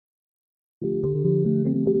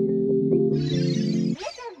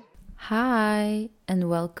Hi, and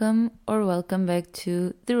welcome back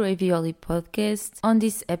to the Ravioli podcast. On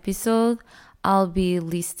this episode, I'll be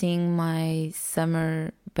listing my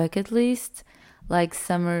summer bucket list. Like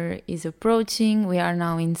summer is approaching, we are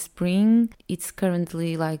now in spring. It's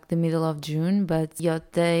currently like the middle of June, but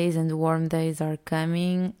hot days and warm days are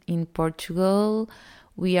coming in Portugal.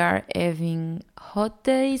 We are having hot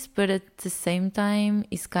days, but at the same time,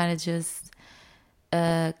 it's kind of just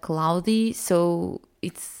cloudy, so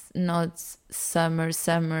it's not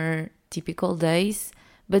summer typical days,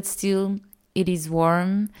 but still it is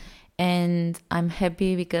warm, and I'm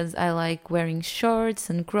happy because I like wearing shorts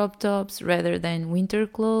and crop tops rather than winter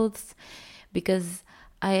clothes, because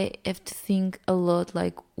I have to think a lot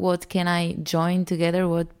like what can I join together,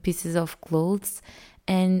 what pieces of clothes.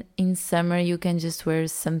 And in summer you can just wear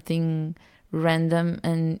something random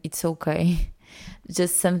and it's okay.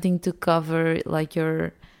 Just something to cover like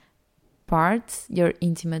your parts, your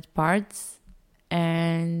intimate parts,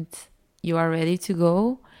 and you are ready to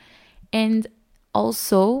go. And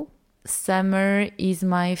also, summer is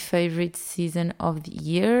my favorite season of the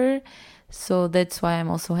year, so that's why I'm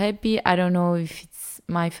also happy. I don't know if it's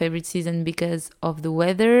my favorite season because of the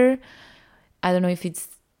weather. I don't know if it's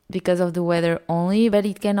because of the weather only, but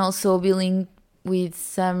it can also be linked with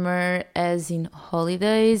summer as in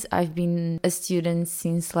holidays. I've been a student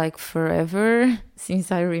since like forever,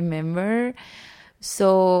 since I remember.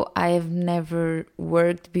 So I have never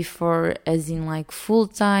worked before as in like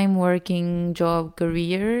full-time working job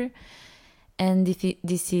career. And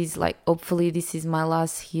this is like, hopefully this is my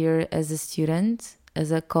last year as a student,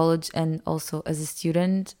 as a college and also as a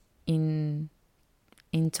student in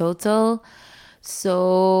total.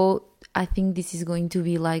 So I think this is going to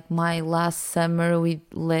be like my last summer with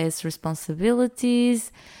less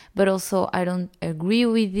responsibilities, but also I don't agree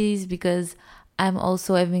with this because I'm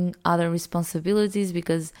also having other responsibilities,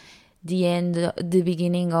 because the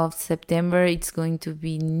beginning of September, it's going to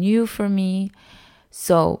be new for me.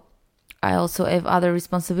 So I also have other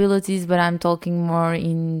responsibilities, but I'm talking more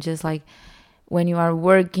in just like when you are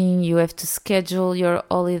working, you have to schedule your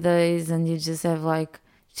holidays and you just have like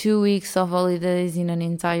 2 weeks of holidays in an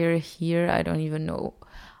entire year. I don't even know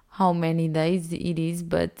how many days it is,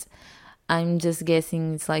 but I'm just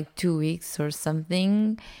guessing it's like 2 weeks or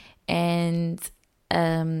something. And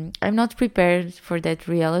I'm not prepared for that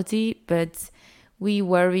reality, but we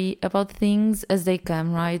worry about things as they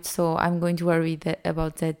come, right? So I'm going to worry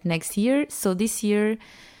about that next year. So this year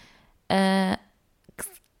I'm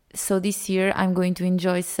going to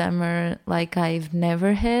enjoy summer like I've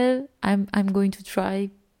never had. I'm going to try,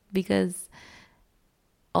 because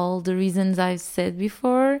all the reasons I've said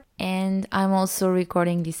before. And I'm also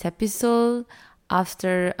recording this episode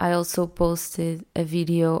after I also posted a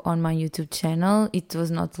video on my YouTube channel. It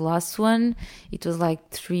was not the last one. It was like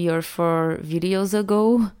 3 or 4 videos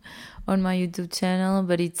ago on my YouTube channel,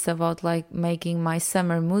 but it's about like making my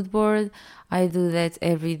summer mood board. I do that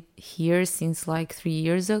every year since like 3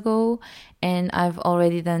 years ago, and I've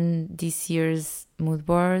already done this year's mood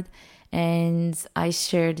board, and I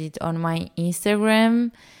shared it on my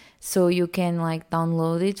Instagram, so you can like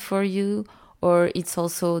download it for you, or it's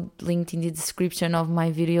also linked in the description of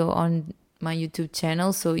my video on my YouTube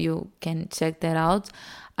channel, so you can check that out.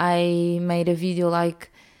 I made a video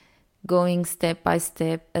like going step by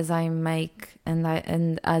step as I make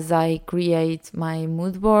and as I create my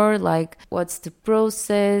mood board, like what's the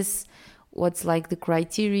process, what's like the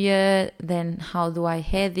criteria, then how do I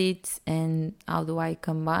edit, and how do I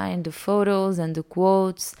combine the photos and the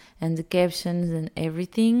quotes and the captions and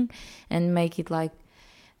everything, and make it like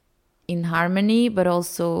in harmony, but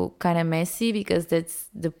also kind of messy, because that's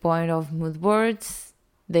the point of mood boards.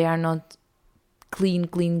 They are not clean,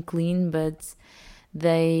 but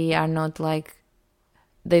they are not like,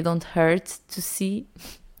 they don't hurt to see.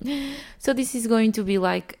 So this is going to be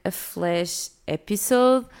like a flash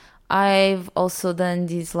episode. I've also done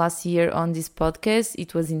this last year on this podcast.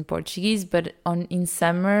 It was in Portuguese, but in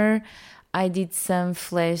summer I did some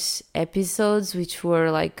flash episodes, which were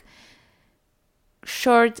like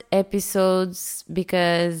short episodes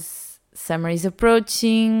because summer is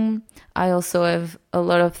approaching. I also have a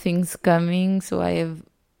lot of things coming, so I have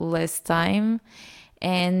less time.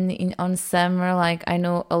 And on summer, like I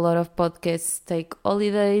know a lot of podcasts take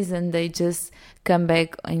holidays and they just come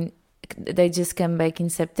back in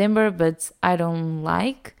September, but I don't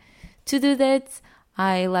like to do that.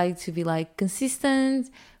 I like to be like consistent,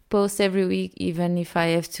 post every week, even if I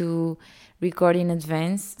have to record in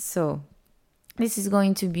advance. So this is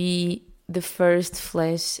going to be the first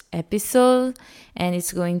flash episode, and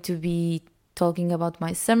it's going to be talking about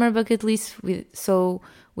my summer bucket list. So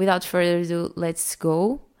without further ado, let's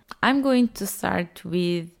go. I'm going to start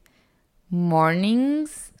with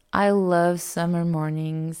mornings. I love summer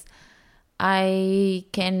mornings. I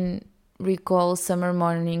can recall summer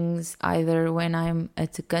mornings either when I'm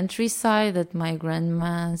at the countryside at my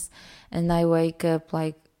grandma's and I wake up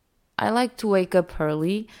like I like to wake up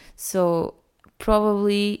early. So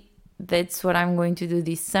probably that's what I'm going to do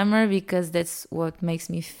this summer because that's what makes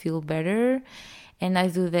me feel better. And I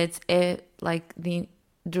do that like the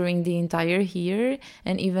during the entire year.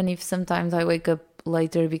 And even if sometimes I wake up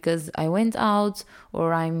later because I went out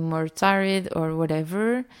or I'm more tired or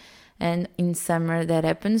whatever, and in summer that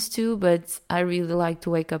happens too, but I really like to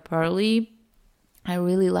wake up early. I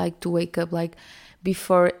really like to wake up like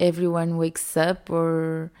before everyone wakes up,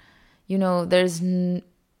 or there's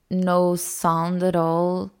no sound at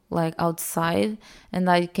all like outside, and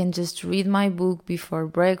I can just read my book before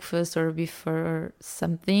breakfast or before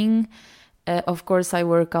something. Of course I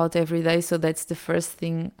work out every day, so that's the first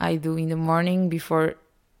thing I do in the morning before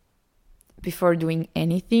doing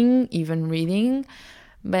anything, even reading.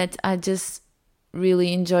 But I just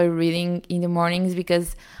really enjoy reading in the mornings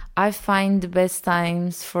because I find the best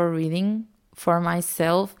times for reading for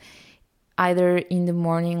myself either in the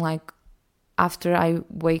morning, like after I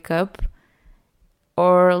wake up,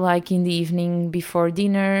 or like in the evening before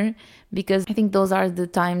dinner, because I think those are the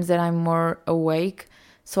times that I'm more awake,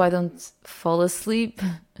 so I don't fall asleep.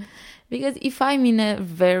 Because if I'm in a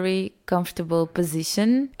very comfortable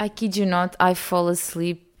position, I kid you not, I fall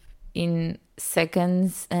asleep in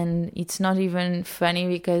seconds, and it's not even funny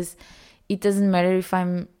because it doesn't matter if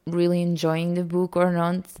I'm really enjoying the book or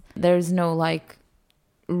not. There's no like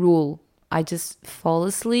rule. I just fall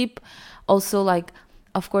asleep. Also, like,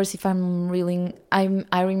 of course, if I'm reading,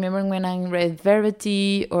 I remember when I read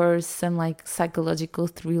Verity or some like psychological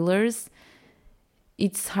thrillers,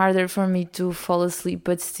 it's harder for me to fall asleep,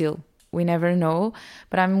 but still, we never know.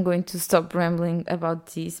 But I'm going to stop rambling about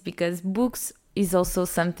this because books is also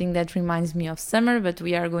something that reminds me of summer, but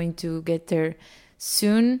we are going to get there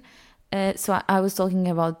soon. So I was talking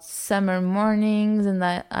about summer mornings, and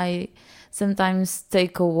I sometimes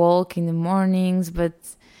take a walk in the mornings, but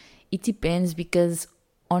it depends because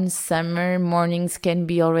on summer mornings can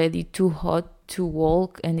be already too hot to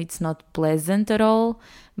walk and it's not pleasant at all.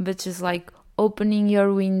 But just like opening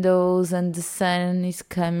your windows and the sun is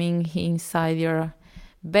coming inside your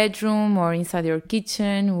bedroom or inside your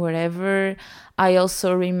kitchen, wherever. I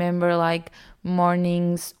also remember like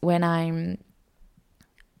mornings when I'm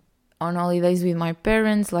on holidays with my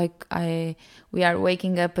parents, like we are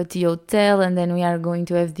waking up at the hotel and then we are going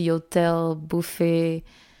to have the hotel buffet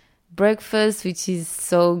breakfast, which is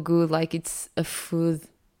so good. Like it's a food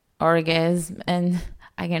orgasm, and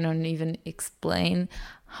I cannot even explain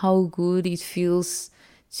how good it feels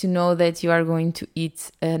to know that you are going to eat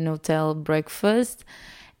an hotel breakfast.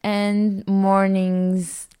 And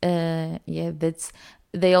mornings,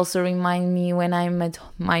 they also remind me when I'm at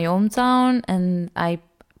my hometown and I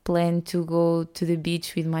plan to go to the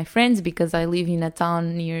beach with my friends because I live in a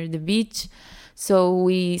town near the beach. So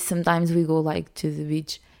we sometimes go like to the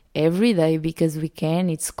beach every day because we can.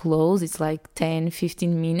 It's close. It's like 10-15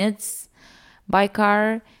 minutes by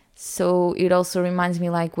car. So it also reminds me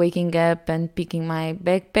like waking up and picking my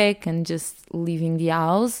backpack and just leaving the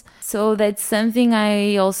house. So that's something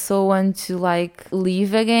I also want to like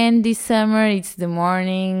live again this summer. It's the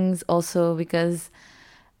mornings also because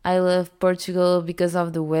I love Portugal because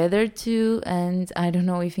of the weather too. And I don't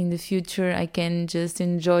know if in the future I can just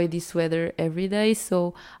enjoy this weather every day.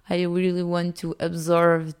 So I really want to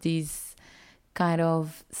absorb these kind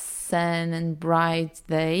of sun and bright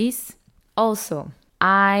days. Also,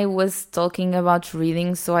 I was talking about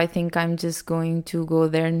reading, so I think I'm just going to go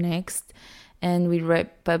there next and we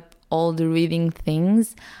wrap up all the reading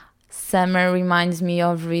things. Summer reminds me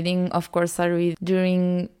of reading. Of course, I read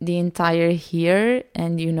during the entire year,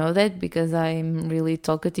 and you know that because I'm really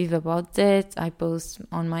talkative about that. I post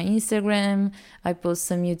on my Instagram, I post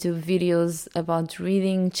some YouTube videos about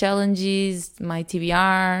reading challenges, my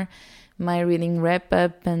TBR, my reading wrap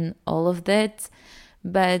up, and all of that.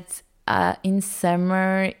 But in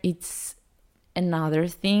summer, it's another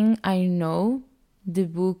thing. I know the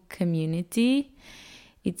book community.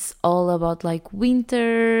 It's all about like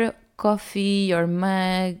winter, coffee, your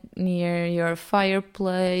mug near your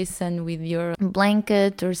fireplace and with your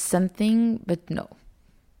blanket or something. But no,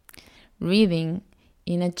 reading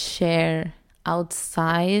in a chair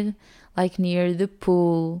outside, like near the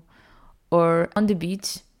pool or on the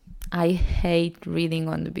beach. I hate reading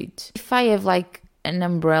on the beach. If I have like an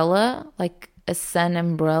umbrella, like a sun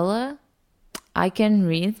umbrella, I can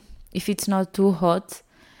read if it's not too hot.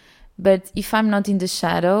 But if I'm not in the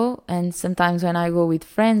shadow, and sometimes when I go with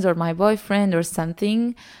friends or my boyfriend or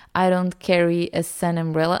something, I don't carry a sun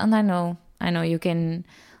umbrella. And I know you can,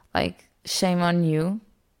 like, shame on me,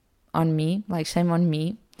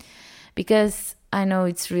 because I know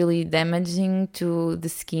it's really damaging to the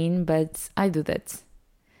skin, but I do that.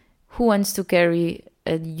 Who wants to carry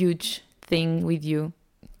a huge thing with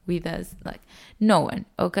us? Like, no one,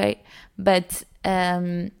 okay? But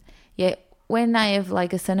yeah, when I have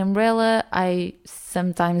like a sun umbrella, I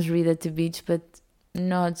sometimes read at the beach, but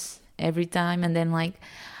not every time. And then like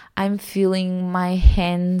I'm feeling my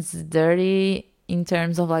hands dirty in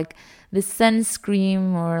terms of like the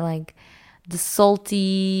sunscreen or like the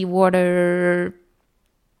salty water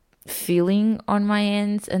feeling on my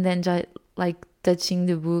hands, and then just like touching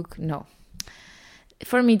the book. No,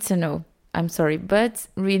 for me it's a no. I'm sorry, but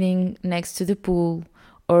reading next to the pool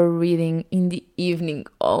or reading in the evening,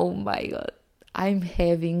 oh my god, I'm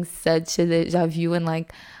having such a deja vu, and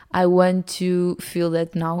like I want to feel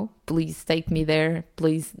that now. Please take me there.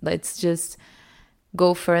 Please, let's just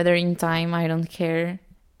go further in time. I don't care.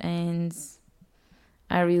 And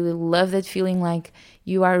I really love that feeling, like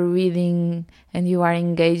you are reading and you are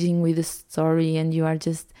engaging with the story and you are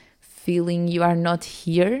just feeling you are not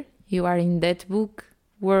here. You are in that book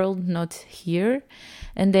world, not here.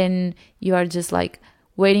 And then you are just like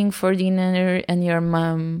waiting for dinner and your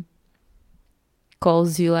mom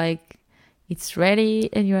calls you like, it's ready,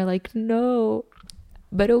 and you're like, no,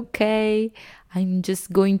 but okay, I'm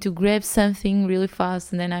just going to grab something really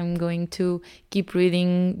fast and then I'm going to keep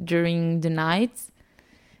reading during the night.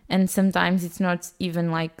 And sometimes it's not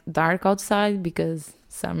even like dark outside because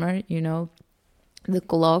summer, the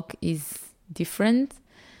clock is different.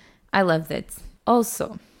 I love that.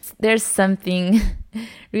 Also, there's something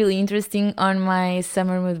really interesting on my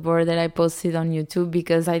summer mood board that I posted on YouTube,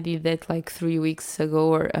 because I did that like 3 weeks ago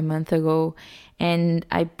or a month ago, and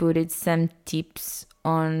I put it some tips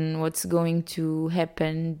on what's going to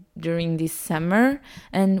happen during this summer.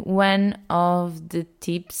 And one of the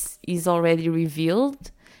tips is already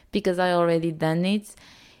revealed because I already done it,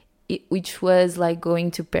 which was like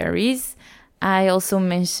going to Paris. I also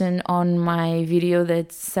mentioned on my video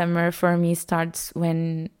that summer for me starts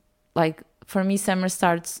summer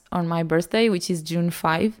starts on my birthday, which is June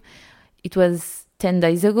 5. It was 10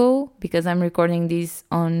 days ago because I'm recording this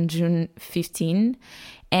on June 15.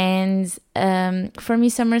 And for me,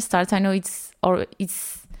 summer starts, I know it's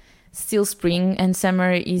still spring and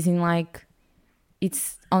summer is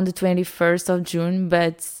it's on the 21st of June,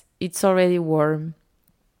 but it's already warm.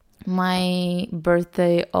 My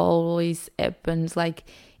birthday always happens like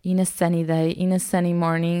in a sunny day, in a sunny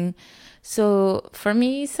morning. So for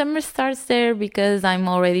me, summer starts there because I'm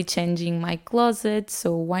already changing my closet.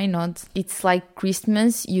 So why not? It's like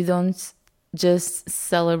Christmas. You don't just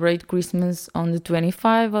celebrate Christmas on the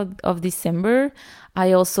 25th of December.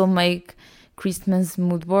 I also make Christmas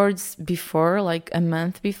mood boards before, like a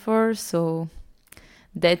month before. So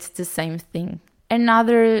that's the same thing.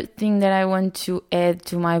 Another thing that I want to add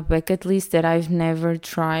to my bucket list that I've never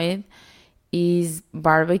tried is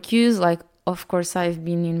barbecues. Like, of course, I've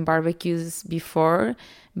been in barbecues before,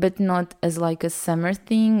 but not as like a summer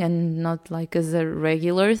thing and not like as a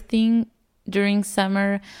regular thing during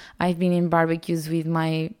summer. I've been in barbecues with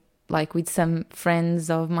with some friends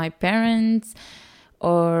of my parents,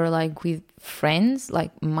 or like with friends,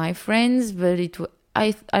 like my friends, but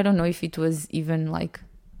I don't know if it was even like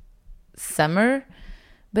summer,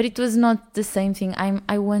 but it was not the same thing.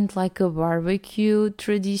 I want like a barbecue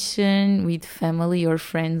tradition with family or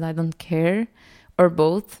friends, I don't care, or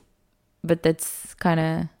both, but that's kind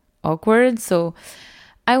of awkward. So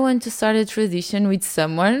I want to start a tradition with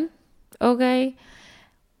someone, okay,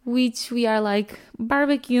 which we are like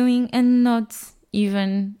barbecuing, and not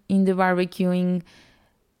even in the barbecuing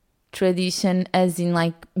tradition as in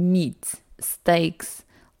like meat, steaks,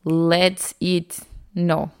 let's eat.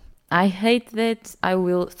 No, I hate that. I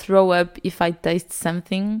will throw up if I taste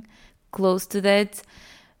something close to that.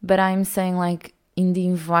 But I'm saying like in the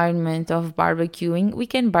environment of barbecuing, we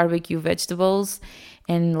can barbecue vegetables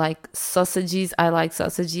and like sausages. I like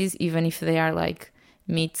sausages even if they are like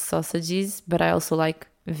meat sausages, but I also like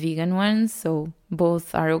vegan ones. So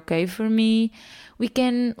both are okay for me. We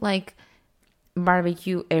can like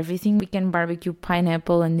barbecue everything. We can barbecue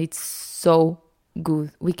pineapple and it's so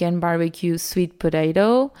good. We can barbecue sweet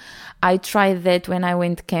potato. I tried that when I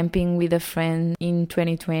went camping with a friend in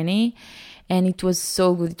 2020 and it was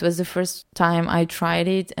so good. It was the first time I tried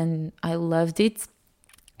it and I loved it.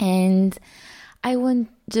 And I want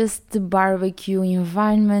just the barbecue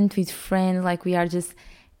environment with friends, like we are just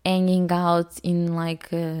hanging out in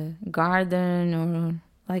like a garden or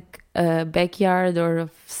like a backyard or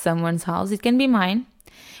of someone's house. It can be mine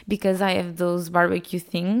because I have those barbecue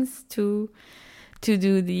things to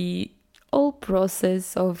do the whole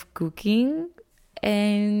process of cooking.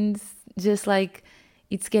 And just like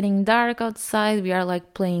it's getting dark outside, we are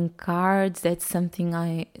like playing cards. That's something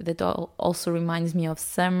that also reminds me of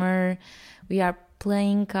summer. We are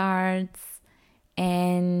playing cards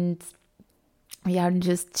and we are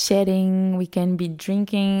just chatting. We can be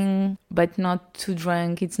drinking, but not too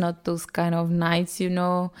drunk. It's not those kind of nights,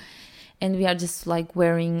 and we are just like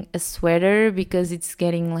wearing a sweater because it's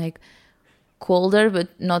getting like colder, but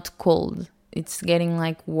not cold. It's getting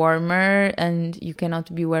like warmer, and you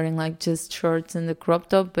cannot be wearing like just shorts and a crop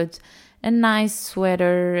top, but a nice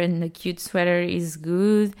sweater and a cute sweater is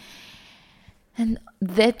good. And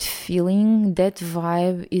that feeling, that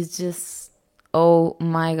vibe is just, oh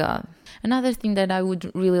my God. Another thing that I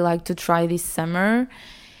would really like to try this summer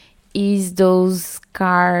is those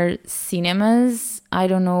car cinemas. I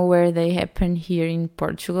don't know where they happen here in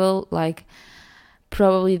Portugal. Like,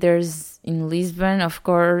 probably there's in Lisbon, of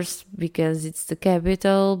course, because it's the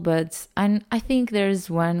capital, but I think there's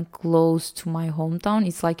one close to my hometown.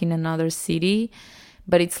 It's like in another city,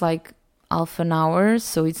 but it's like half an hour,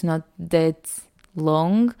 so it's not that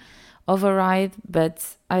long of a ride,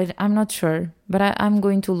 but I'm not sure. But I'm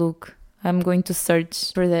going to look. I'm going to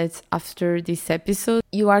search for that after this episode.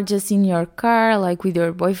 You are just in your car, like with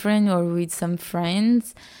your boyfriend or with some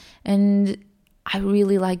friends, and I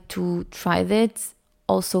really like to try that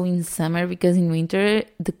also in summer, because in winter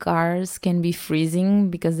the cars can be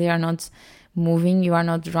freezing because they are not moving, you are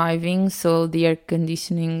not driving, so the air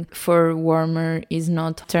conditioning for warmer is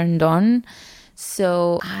not turned on.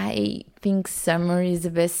 So I think summer is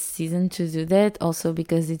the best season to do that, also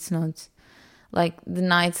because it's not like the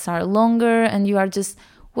nights are longer and you are just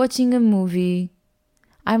watching a movie.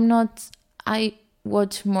 I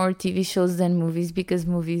watch more TV shows than movies, because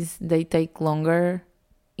movies, they take longer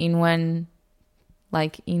in one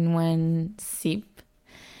sip,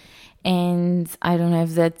 and I don't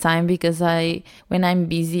have that time, because when I'm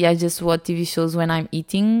busy, I just watch TV shows when I'm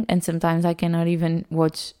eating, and sometimes I cannot even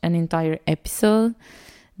watch an entire episode.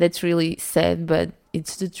 That's really sad, but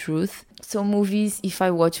it's the truth. So movies, if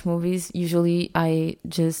I watch movies, usually I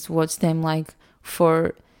just watch them like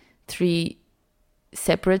for 3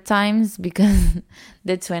 separate times, because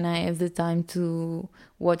that's when I have the time to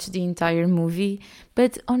watch the entire movie.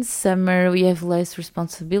 But on summer we have less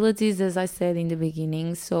responsibilities, as I said in the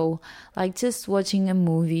beginning, so like just watching a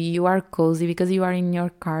movie, you are cozy because you are in your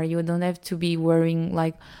car. You don't have to be worrying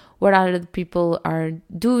like what other people are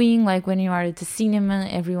doing. Like when you are at the cinema,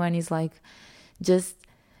 everyone is like just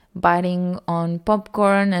biting on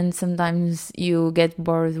popcorn, and sometimes you get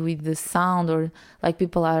bored with the sound, or like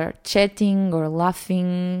people are chatting or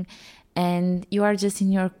laughing, and you are just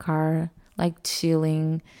in your car like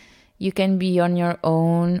chilling. You can be on your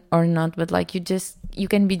own or not, but like you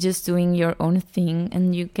can be just doing your own thing,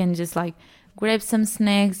 and you can just like grab some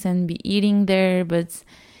snacks and be eating there, but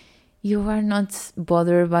you are not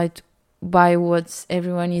bothered by what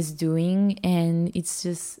everyone is doing. And it's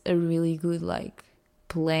just a really good like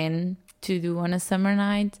plan to do on a summer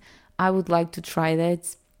night. I would like to try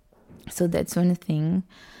that. So that's one thing.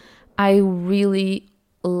 I really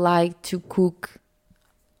like to cook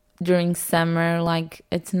during summer, like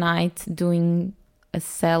at night, doing a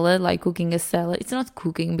salad, like cooking a salad. It's not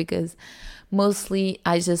cooking, because mostly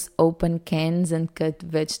I just open cans and cut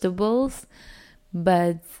vegetables,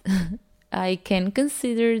 but I can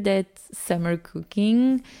consider that summer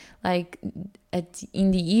cooking, like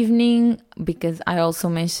in the evening, because I also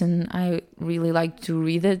mentioned I really like to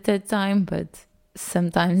read at that time, but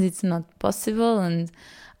sometimes it's not possible, and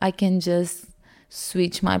I can just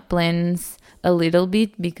switch my plans a little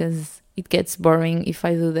bit, because it gets boring if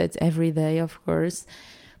I do that every day, of course.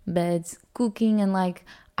 But cooking, and like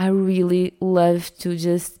I really love to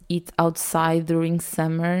just eat outside during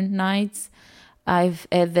summer nights. I've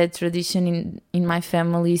had that tradition in my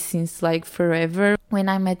family since like forever. When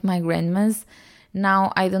I'm at my grandma's,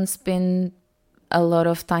 now I don't spend a lot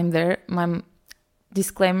of time there. My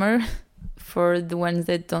disclaimer for the ones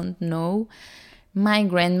that don't know, my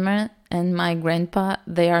grandma and my grandpa,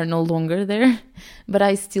 they are no longer there, but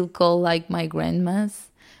I still call like my grandma's,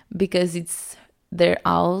 because it's their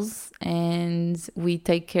house and we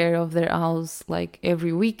take care of their house like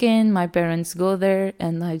every weekend. My parents go there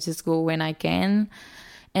and I just go when I can.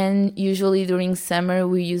 And usually during summer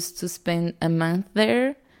we used to spend a month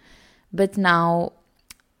there, but now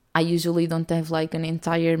I usually don't have like an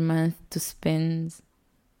entire month to spend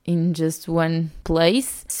in just one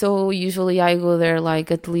place. So usually I go there like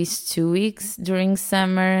at least 2 weeks during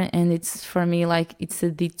summer, and it's for me like it's a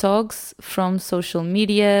detox from social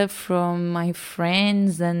media, from my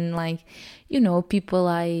friends, and like, you know, people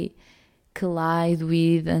I collide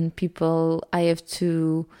with and people I have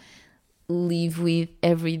to live with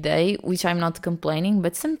every day, which I'm not complaining,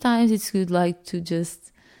 but sometimes it's good like to just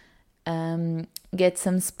get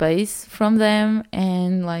some space from them,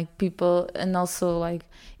 and like people, and also like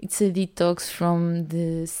it's a detox from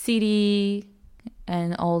the city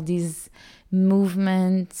and all these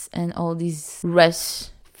movements and all this rush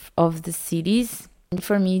of the cities. And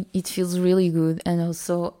for me it feels really good. And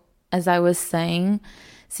also, as I was saying,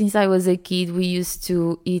 since I was a kid, we used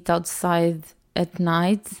to eat outside at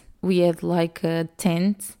night. We had like a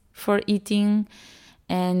tent for eating,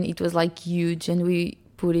 and it was like huge, and we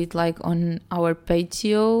put it like on our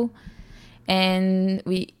patio, and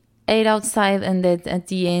we ate outside. And that at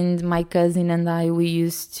the end, my cousin and I we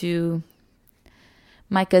used to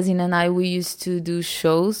do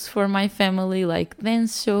shows for my family, like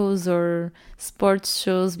dance shows or sports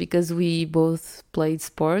shows, because we both played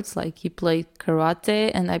sports. Like he played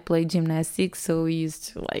karate and I played gymnastics, so we used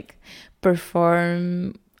to like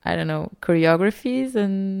perform, I don't know, choreographies,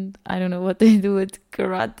 and I don't know what they do with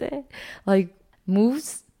karate, like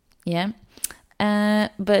moves. Yeah. And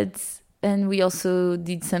we also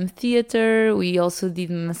did some theater. We also did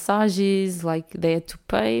massages, like they had to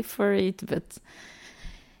pay for it. But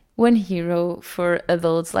 €1 for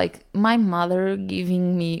adults, like my mother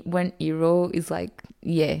giving me €1 is like,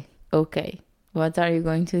 yeah, okay, what are you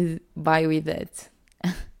going to buy with that?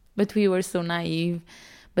 But we were so naive,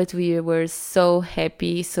 but we were so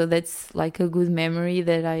happy. So that's like a good memory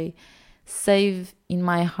that I save in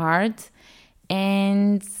my heart.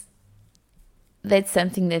 And that's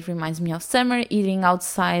something that reminds me of summer. Eating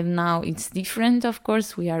outside now, it's different, of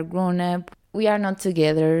course. We are grown up. We are not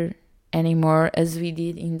together anymore as we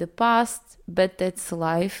did in the past, but that's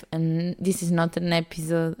life. And this is not an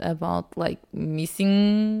episode about like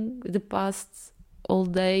missing the past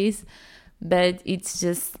old days, but it's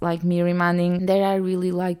just like me reminding that I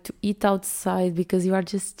really like to eat outside, because you are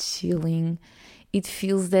just chilling. It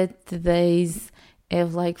feels that the days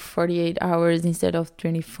have like 48 hours instead of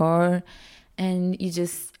 24, and you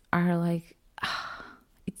just are like,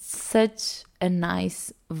 it's such a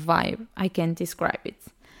nice vibe. I can't describe it.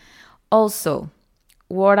 Also,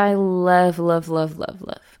 what I love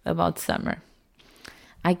about summer,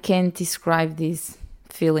 I can't describe this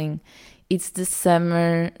feeling. It's the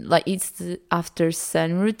summer, like it's the after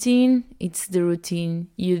sun routine. It's the routine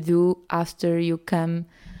you do after you come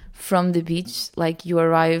from the beach. Like you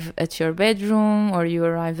arrive at your bedroom or you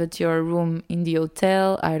arrive at your room in the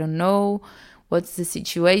hotel. I don't know what's the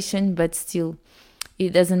situation, but still, it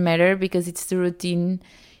doesn't matter, because it's the routine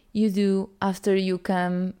you do after you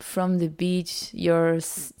come from the beach. Your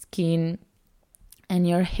skin and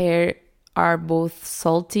your hair are both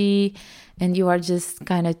salty, and you are just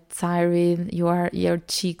kind of tired. Your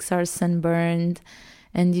cheeks are sunburned,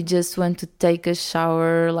 and you just want to take a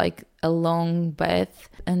shower, like a long bath.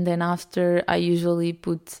 And then after, I usually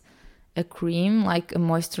put a cream, like a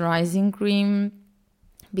moisturizing cream,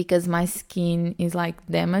 because my skin is like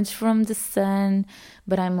damaged from the sun,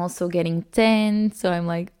 but I'm also getting tan. So I'm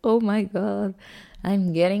like, oh my God,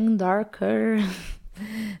 I'm getting darker.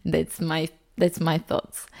 That's my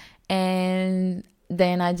thoughts. And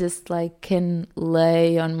then I just like can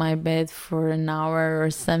lay on my bed for an hour or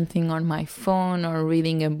something on my phone, or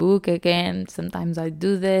reading a book again. Sometimes I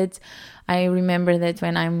do that. I remember that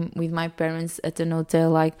when I'm with my parents at an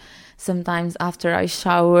hotel, like sometimes after I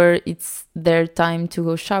shower, it's their time to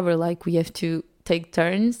go shower. Like we have to take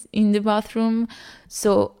turns in the bathroom.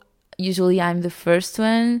 So usually I'm the first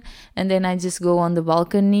one, and then I just go on the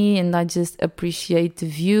balcony and I just appreciate the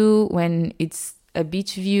view, when it's a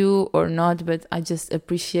beach view or not, but I just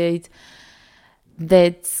appreciate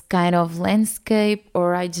that kind of landscape,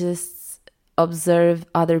 or I just observe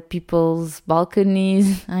other people's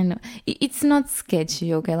balconies. I know it's not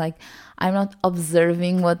sketchy, okay? Like I'm not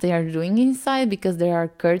observing what they are doing inside, because there are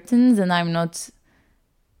curtains, and I'm not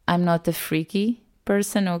a freaky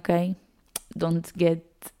person, okay? Don't get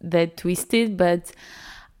that twisted, but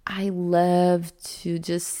I love to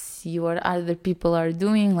just see what other people are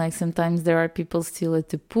doing. Like sometimes there are people still at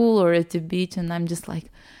the pool or at the beach, and I'm just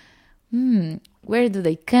like, where do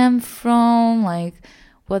they come from? Like,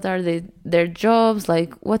 what are their jobs?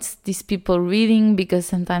 Like, what's these people reading? Because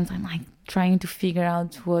sometimes I'm like trying to figure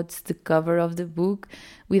out what's the cover of the book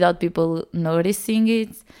without people noticing it.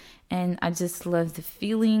 And I just love the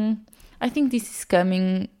feeling. I think this is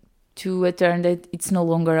coming to a turn that it's no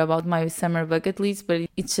longer about my summer bucket list, but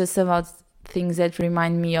it's just about things that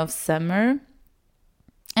remind me of summer.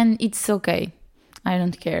 And it's okay. I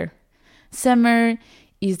don't care. Summer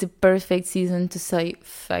is the perfect season to say,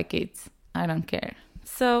 fuck it. I don't care.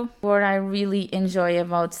 So what I really enjoy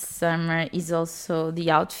about summer is also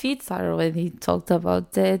the outfits. I already talked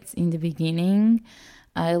about that in the beginning.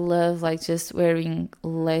 I love just wearing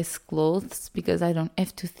less clothes because I don't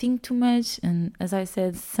have to think too much. And as I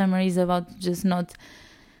said, summer is about just not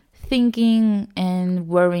thinking and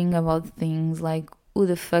worrying about things like who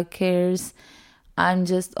the fuck cares. I'm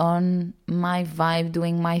just on my vibe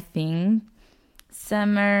doing my thing.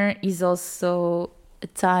 Summer is also a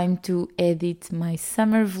time to edit my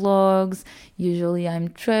summer vlogs. Usually I'm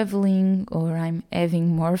traveling or I'm having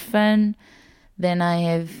more fun than I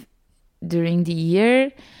have during the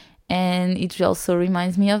year, and it also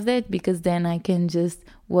reminds me of that because then I can just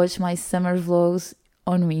watch my summer vlogs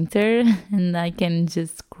on winter and I can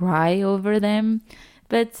just cry over them.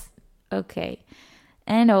 But okay.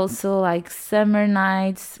 And also summer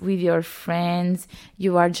nights with your friends,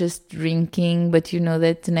 you are just drinking, but you know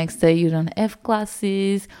that the next day you don't have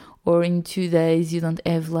classes, or in 2 days you don't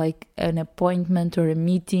have an appointment or a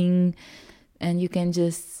meeting, and you can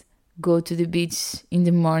just go to the beach in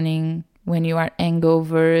the morning when you are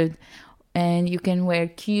hangover, and you can wear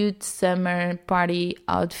cute summer party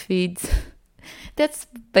outfits. That's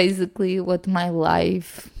basically what my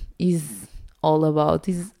life is all about,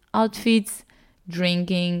 is outfits,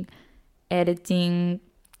 drinking, editing,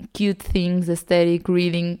 cute things, aesthetic,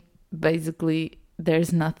 reading. Basically,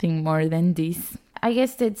 there's nothing more than this. I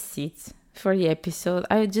guess that's it for the episode.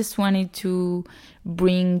 I just wanted to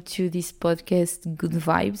bring to this podcast good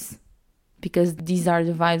vibes, because these are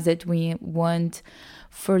the vibes that we want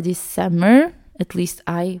for this summer. At least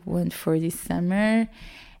I want for this summer.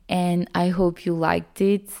 And I hope you liked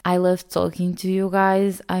it. I love talking to you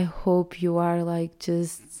guys. I hope you are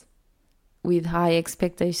just with high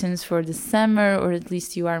expectations for the summer, or at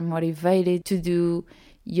least you are motivated to do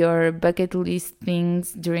your bucket list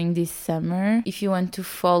things during this summer. If you want to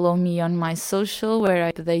follow me on my social, where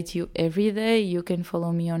I update you every day, you can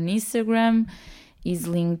follow me on Instagram. Is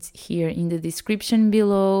linked here in the description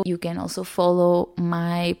below. You can also follow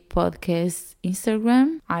my podcast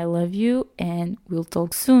Instagram. I love you and we'll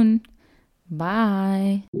talk soon.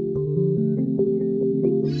 Bye.